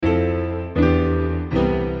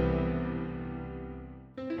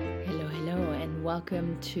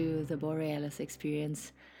welcome to the Borealis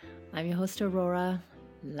Experience. I'm your host Aurora,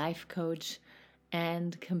 life coach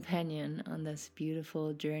and companion on this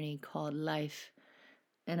beautiful journey called life,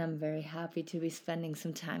 and I'm very happy to be spending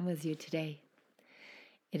some time with you today.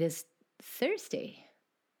 It is Thursday,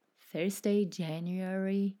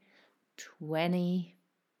 January 20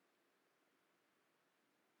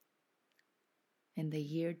 in the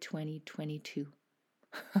year 2022.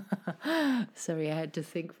 Sorry, I had to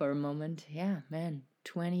think for a moment. Yeah, man,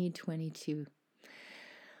 2022.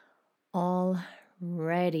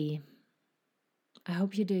 Already. I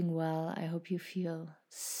hope you're doing well. I hope you feel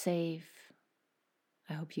safe.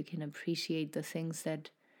 I hope you can appreciate the things that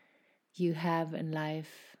you have in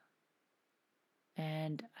life.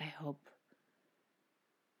 And I hope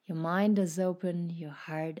your mind is open, your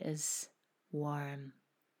heart is warm.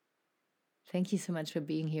 Thank you so much for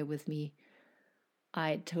being here with me.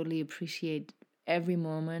 I totally appreciate every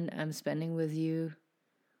moment I'm spending with you.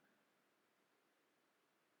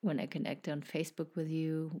 When I connect on Facebook with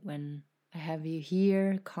you, when I have you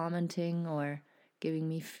here commenting or giving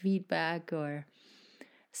me feedback or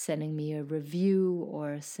sending me a review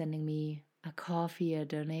or sending me a coffee, a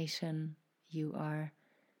donation, you are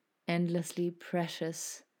endlessly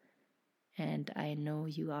precious. And I know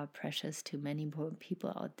you are precious to many more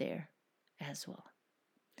people out there as well.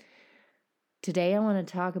 Today I want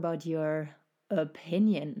to talk about your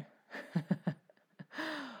opinion.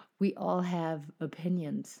 We all have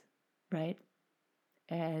opinions, right?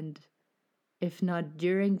 And if not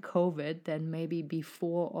during COVID, then maybe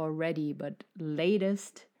before already, but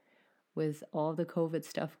latest with all the COVID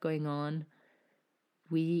stuff going on,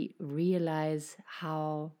 we realize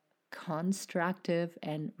how constructive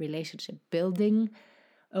and relationship building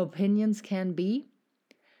opinions can be,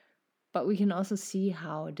 but we can also see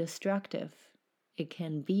how destructive it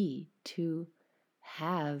can be to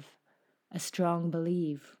have a strong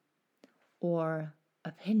belief or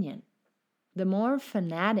opinion. The more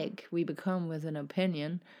fanatic we become with an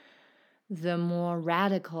opinion, the more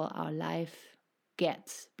radical our life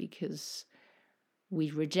gets, because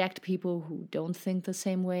we reject people who don't think the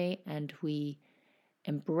same way, and we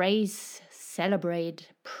embrace, celebrate,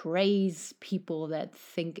 praise people that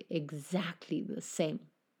think exactly the same.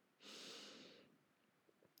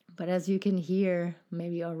 But as you can hear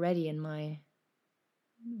maybe already in my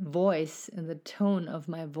voice, in the tone of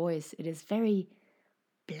my voice, it is very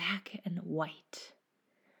black and white.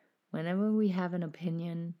 Whenever we have an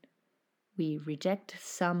opinion, we reject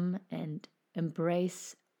some and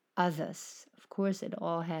embrace others. Of course, it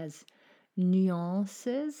all has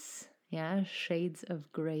nuances, shades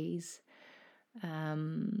of grays.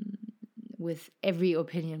 With every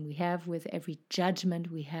opinion we have, with every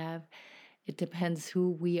judgment we have, it depends who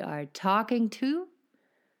we are talking to.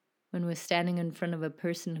 When we're standing in front of a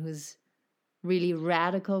person who's really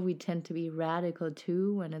radical, we tend to be radical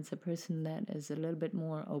too. When it's a person that is a little bit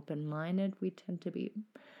more open-minded, we tend to be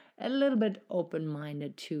a little bit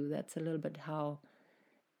open-minded too. That's a little bit how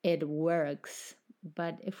it works.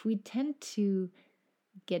 But if we tend to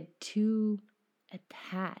get too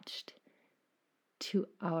attached to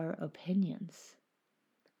our opinions,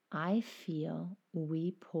 I feel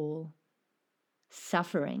we pull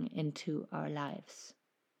suffering into our lives.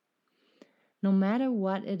 No matter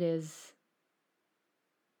what it is,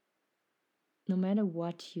 no matter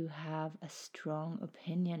what you have a strong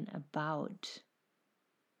opinion about,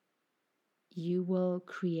 you will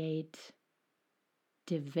create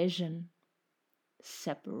division,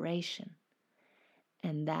 separation,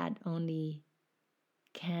 and that only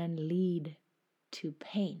can lead to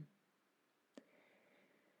pain.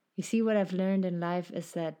 You see, what I've learned in life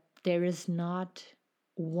is that there is not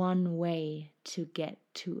one way to get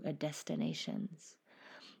to a destination.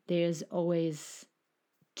 There's always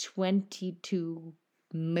 22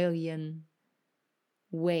 million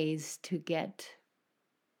ways to get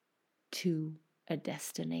to a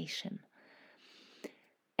destination.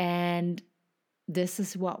 And this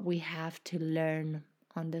is what we have to learn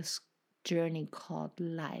on this journey called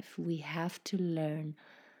life. We have to learn,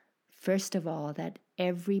 first of all, that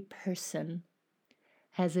every person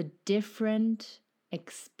has a different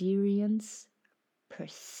experience,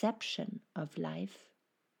 perception of life.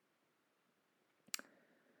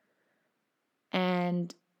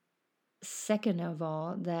 And second of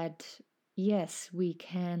all, that yes, we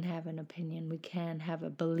can have an opinion, we can have a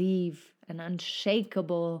belief, an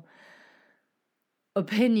unshakable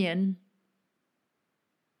opinion,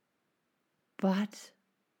 but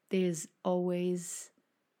there's always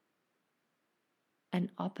an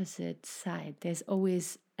opposite side. There's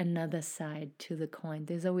always another side to the coin.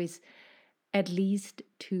 There's always at least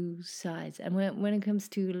two sides. And when it comes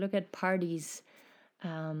to look at parties,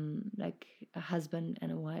 like a husband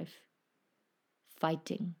and a wife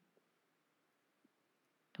fighting.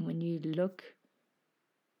 And when you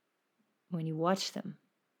watch them,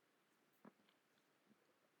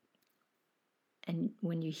 and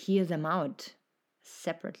when you hear them out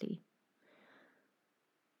separately,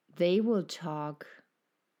 they will talk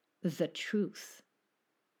the truth,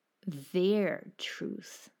 their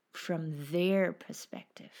truth, from their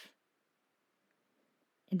perspective.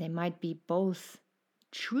 And they might be both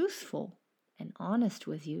truthful and honest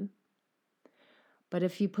with you. But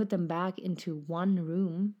if you put them back into one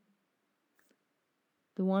room,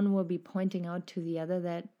 the one will be pointing out to the other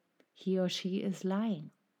that he or she is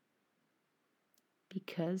lying,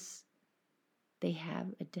 because they have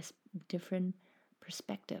a different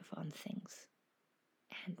perspective on things.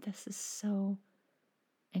 And this is so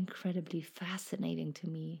incredibly fascinating to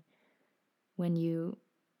me when you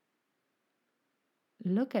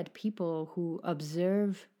look at people who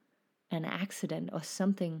observe an accident or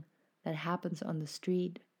something that happens on the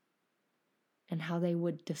street and how they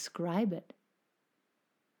would describe it.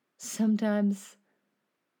 Sometimes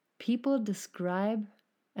people describe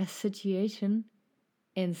a situation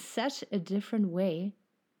in such a different way,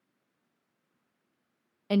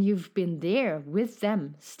 and you've been there with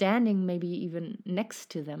them, standing maybe even next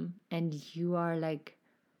to them, and you are like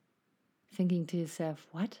thinking to yourself,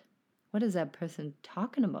 what is that person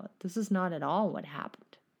talking about? This is not at all what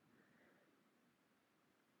happened.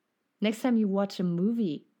 Next time you watch a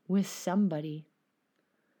movie with somebody,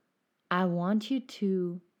 I want you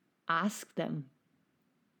to ask them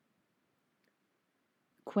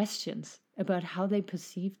questions about how they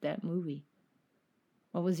perceived that movie.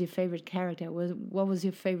 What was your favorite character? What was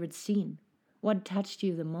your favorite scene? What touched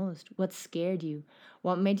you the most? What scared you?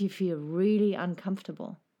 What made you feel really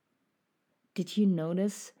uncomfortable? Did you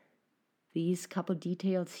notice these couple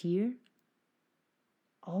details here?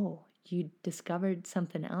 Oh, you discovered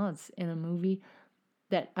something else in a movie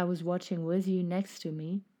that I was watching with you next to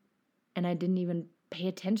me, and I didn't even pay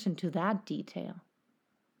attention to that detail.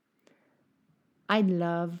 I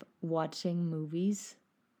love watching movies,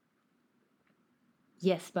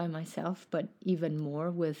 yes, by myself, but even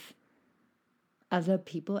more with other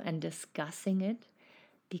people and discussing it,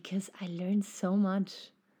 because I learned so much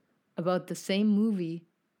about the same movie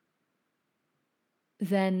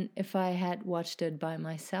than if I had watched it by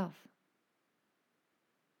myself.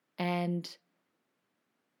 And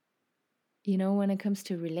when it comes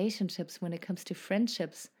to relationships, when it comes to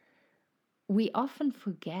friendships, we often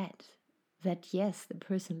forget that yes, the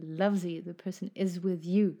person loves you, the person is with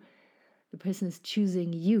you, the person is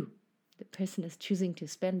choosing you, the person is choosing to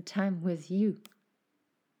spend time with you.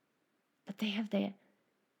 But they have their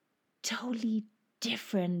totally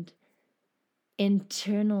different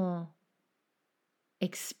internal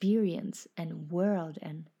experience and world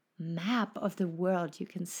and map of the world, you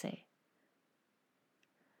can say.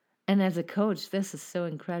 And as a coach, this is so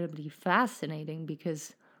incredibly fascinating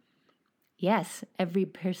because, yes, every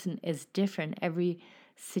person is different. Every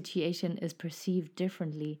situation is perceived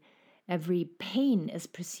differently. Every pain is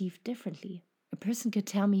perceived differently. A person could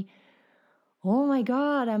tell me, oh my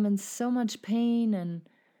God, I'm in so much pain and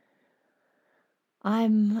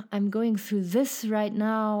I'm going through this right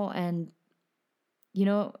now. And,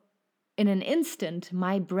 in an instant,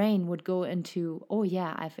 my brain would go into, oh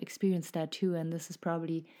yeah, I've experienced that too. And this is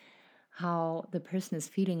probably how the person is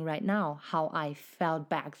feeling right now, how I felt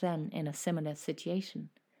back then in a similar situation.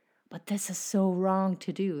 But this is so wrong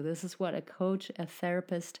to do. This is what a coach, a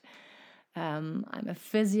therapist, I'm a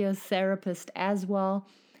physiotherapist as well,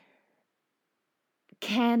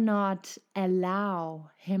 cannot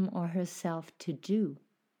allow him or herself to do.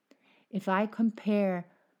 If I compare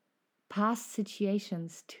past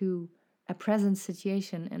situations to a present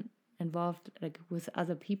situation and involved, like with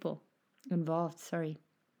other people involved, sorry,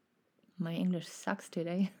 my English sucks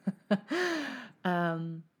today.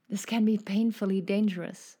 This can be painfully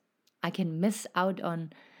dangerous. I can miss out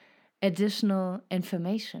on additional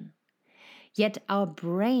information. Yet our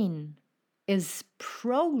brain is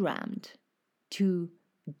programmed to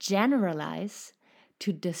generalize,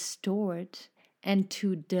 to distort, and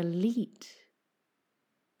to delete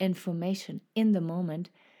information in the moment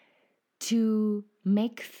to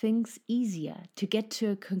make things easier, to get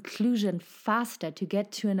to a conclusion faster, to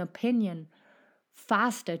get to an opinion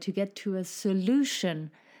faster, to get to a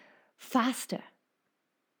solution faster.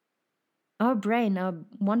 Our brain, our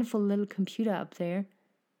wonderful little computer up there,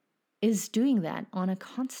 is doing that on a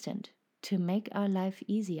constant to make our life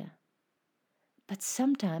easier. But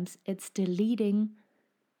sometimes it's deleting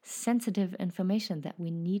sensitive information that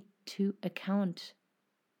we need to account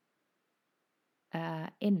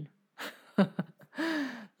in.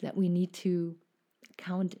 that we need to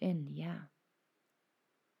count in. Yeah.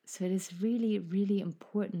 So it is really, really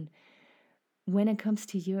important when it comes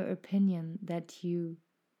to your opinion that you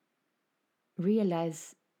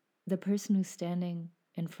realize the person who's standing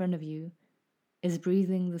in front of you is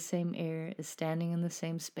breathing the same air, is standing in the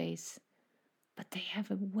same space, but they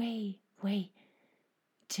have a way, way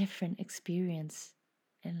different experience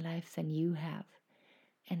in life than you have.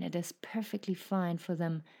 And it is perfectly fine for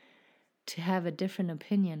them to have a different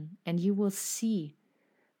opinion. And you will see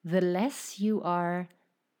the less you are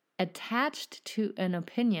attached to an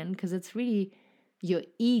opinion, because it's really your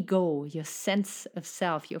ego, your sense of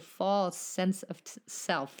self, your false sense of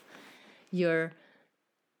self, your,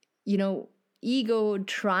 ego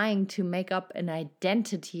trying to make up an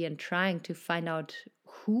identity and trying to find out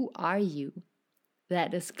who are you,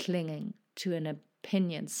 that is clinging to an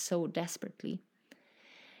opinion so desperately.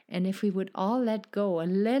 And if we would all let go a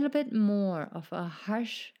little bit more of our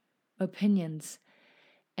harsh opinions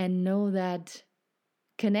and know that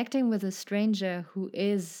connecting with a stranger who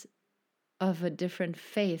is of a different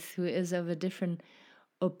faith, who is of a different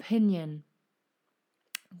opinion,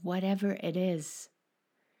 whatever it is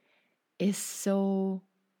so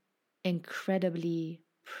incredibly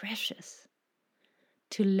precious.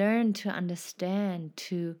 To learn to understand,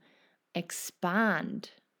 to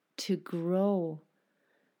expand, to grow,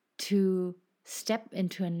 to step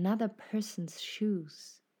into another person's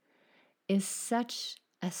shoes is such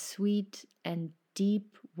a sweet and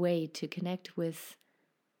deep way to connect with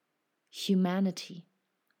humanity.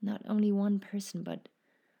 Not only one person, but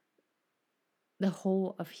the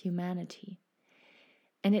whole of humanity.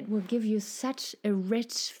 And it will give you such a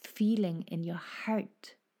rich feeling in your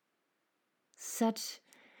heart, such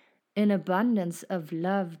an abundance of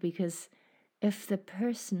love, because if the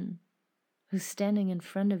person who's standing in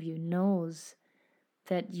front of you knows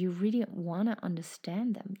that you really want to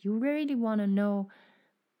understand them, you really want to know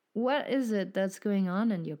what is it that's going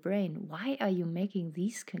on in your brain. Why are you making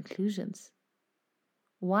these conclusions?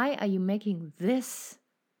 Why are you making this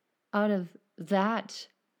out of that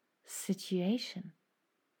situation?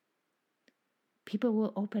 People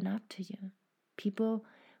will open up to you. People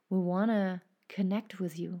will want to connect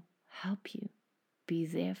with you, help you, be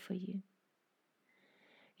there for you.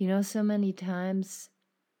 So many times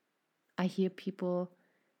I hear people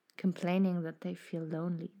complaining that they feel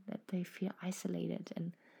lonely, that they feel isolated,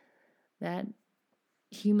 and that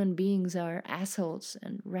human beings are assholes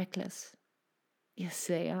and reckless. Yes,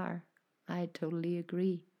 they are. I totally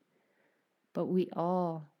agree. But we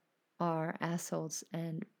all are assholes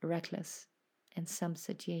and reckless in some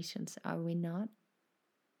situations, are we not?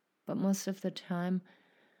 But most of the time,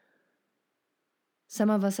 some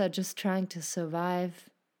of us are just trying to survive,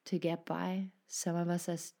 to get by. Some of us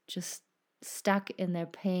are just stuck in their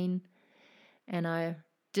pain and are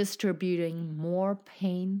distributing more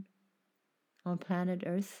pain on planet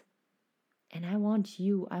Earth. And I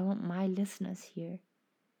want my listeners here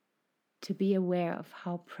to be aware of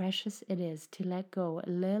how precious it is to let go a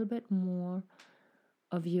little bit more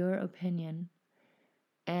of your opinion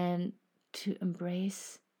and to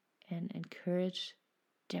embrace and encourage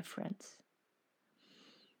difference.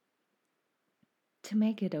 To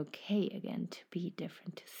make it okay again to be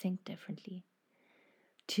different, to think differently.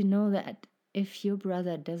 To know that if your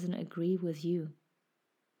brother doesn't agree with you,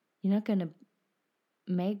 you're not going to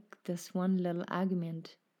make this one little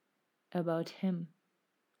argument about him,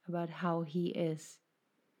 about how he is.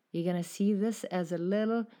 You're going to see this as a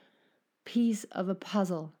little piece of a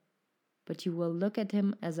puzzle, but you will look at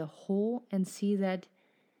him as a whole and see that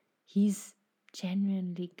he's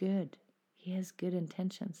genuinely good. He has good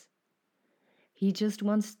intentions. He just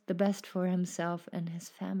wants the best for himself and his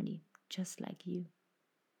family, just like you.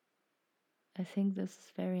 I think this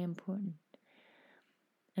is very important.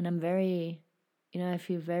 And I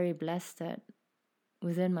feel very blessed that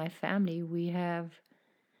within my family we're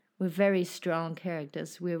very strong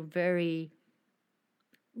characters. We're very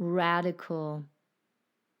radical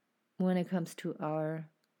when it comes to our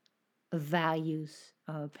values,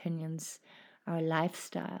 our opinions, our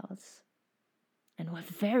lifestyles. And we're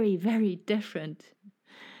very, very different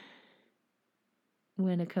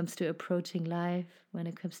when it comes to approaching life, when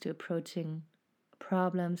it comes to approaching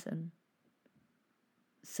problems and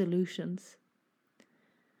solutions.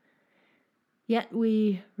 Yet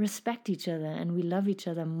we respect each other and we love each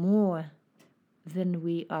other more than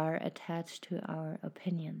we are attached to our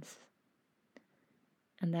opinions.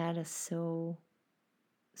 And that is so,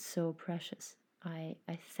 so precious. I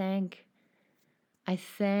thank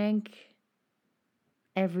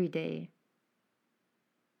every day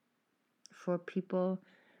for people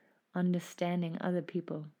understanding other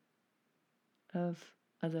people of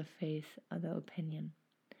other faith, other opinion,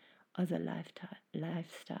 other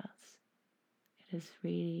lifestyles. It is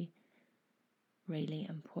really, really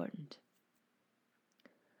important.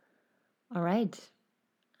 All right,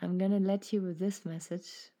 I'm gonna let you with this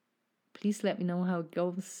message. Please let me know how it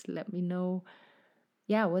goes. Let me know,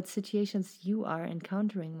 what situations you are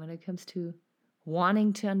encountering when it comes to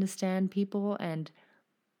wanting to understand people and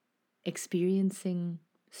experiencing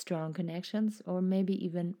strong connections, or maybe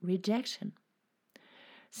even rejection.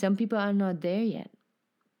 Some people are not there yet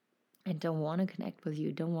and don't want to connect with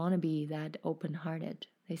you, don't want to be that open-hearted.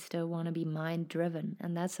 They still want to be mind-driven,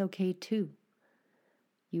 and that's okay too.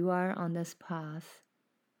 You are on this path.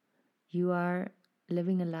 You are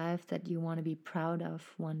living a life that you want to be proud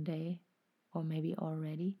of one day, or maybe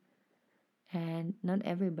already. And not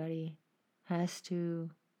everybody has to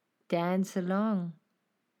dance along,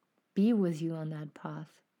 be with you on that path.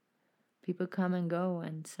 People come and go,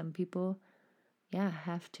 and some people,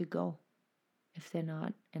 have to go if they're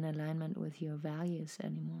not in alignment with your values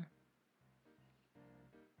anymore.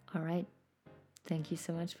 All right. Thank you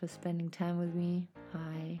so much for spending time with me.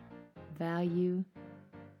 I value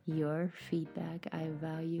your feedback. I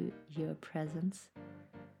value your presence.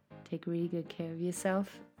 Take really good care of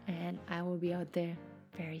yourself, and I will be out there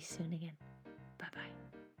very soon again.